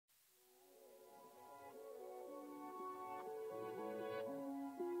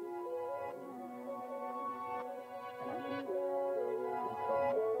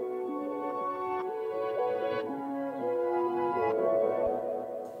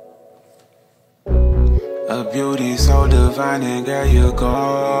A beauty so divine and girl, you're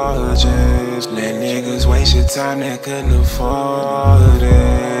gorgeous. Let niggas waste your time that couldn't afford it.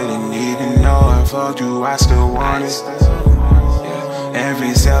 And even though I fucked you, I still want it.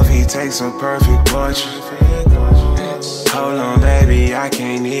 Every selfie takes a perfect portrait. Hold on, baby, I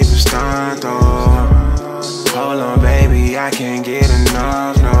can't even stunt though. Hold on, baby, I can't get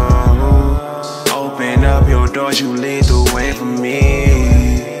enough, no. Open up your doors, you lead the way for me.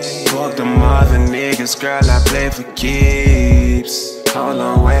 Fuck them other niggas, girl, I play for keeps. Hold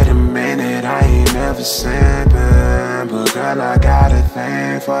on, wait a minute, I ain't never simping. But girl, I got a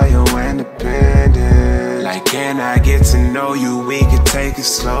thing for your independence. Like, can I get to know you? We could take it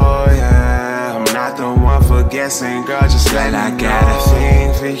slow, yeah. I'm not the one for guessing, girl, just let I got a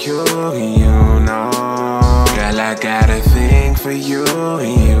thing for you, and you know. Girl, I got a thing for you,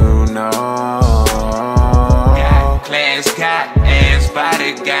 and you know. Got class, got ass,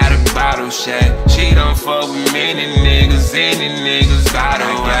 body, got a bottle shape. She don't fuck with many niggas, any niggas by the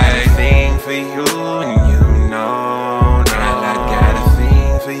way. I got a thing for you, and you know. Girl, I got a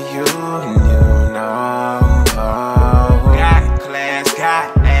thing for you, and you know. Got class,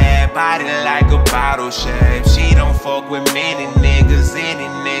 got ass, body like a bottle shape. She don't fuck with many niggas, any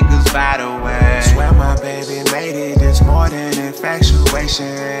niggas by the way. Swear my baby made it, it's more than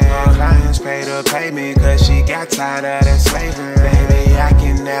infatuation. Clients pay to pay me cause she got tired of that slaving. Baby, I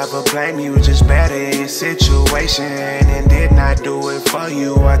can never blame you, just better your situation. And did not do it for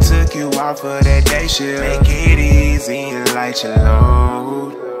you, I took you off of that day shift. Make it easy and light your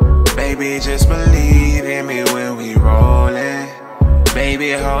load. Baby, just believe in me when we rollin'.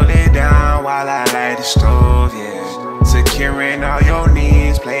 Baby, hold it down while I light the stove, yeah. Securing all your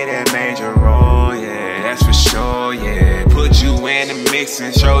needs, play that major role, yeah. That's for sure, yeah. Put you in the mix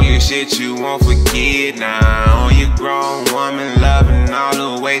and show you shit you won't forget now. On your grown woman, loving all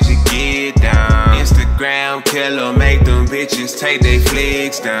the ways you get down. Instagram killer, make them bitches take they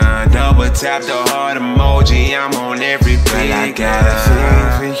flicks down. Double tap the heart emoji, I'm on every pic. Girl, I got a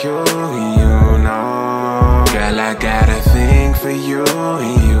thing for you, and you know. Girl, I got a thing for you,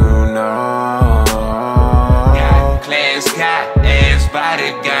 and you know. Got class, got ass,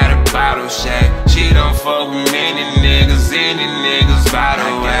 body, got a bottle shape. She don't fuck with many niggas, any niggas by the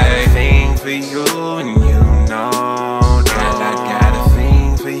way. I got a thing for you, and you know. Girl, I got a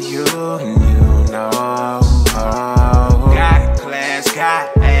thing for you, and you know. Got class,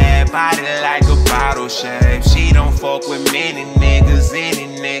 got ass, body like a bottle shape. She don't fuck with many niggas, any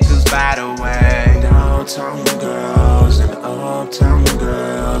niggas by the way. Downtown girls and uptown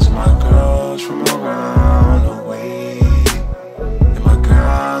girls, my girls from around the way. And my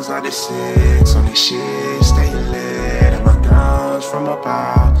girls are the six, on the shit stay lit. And my girls from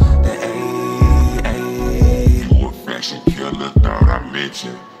about the A. You a fashion killer, thought I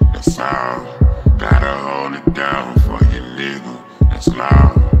mentioned. That's all. Gotta hold it down for your nigga, that's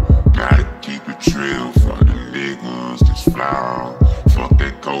loud. Gotta keep it real for the niggas that's flawed. Fuck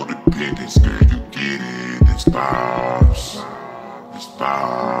that codependence, girl, you get it. It's bombs, it's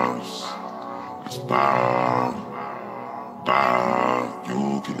bombs, it's bombs.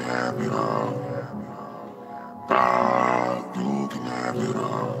 You can have it all.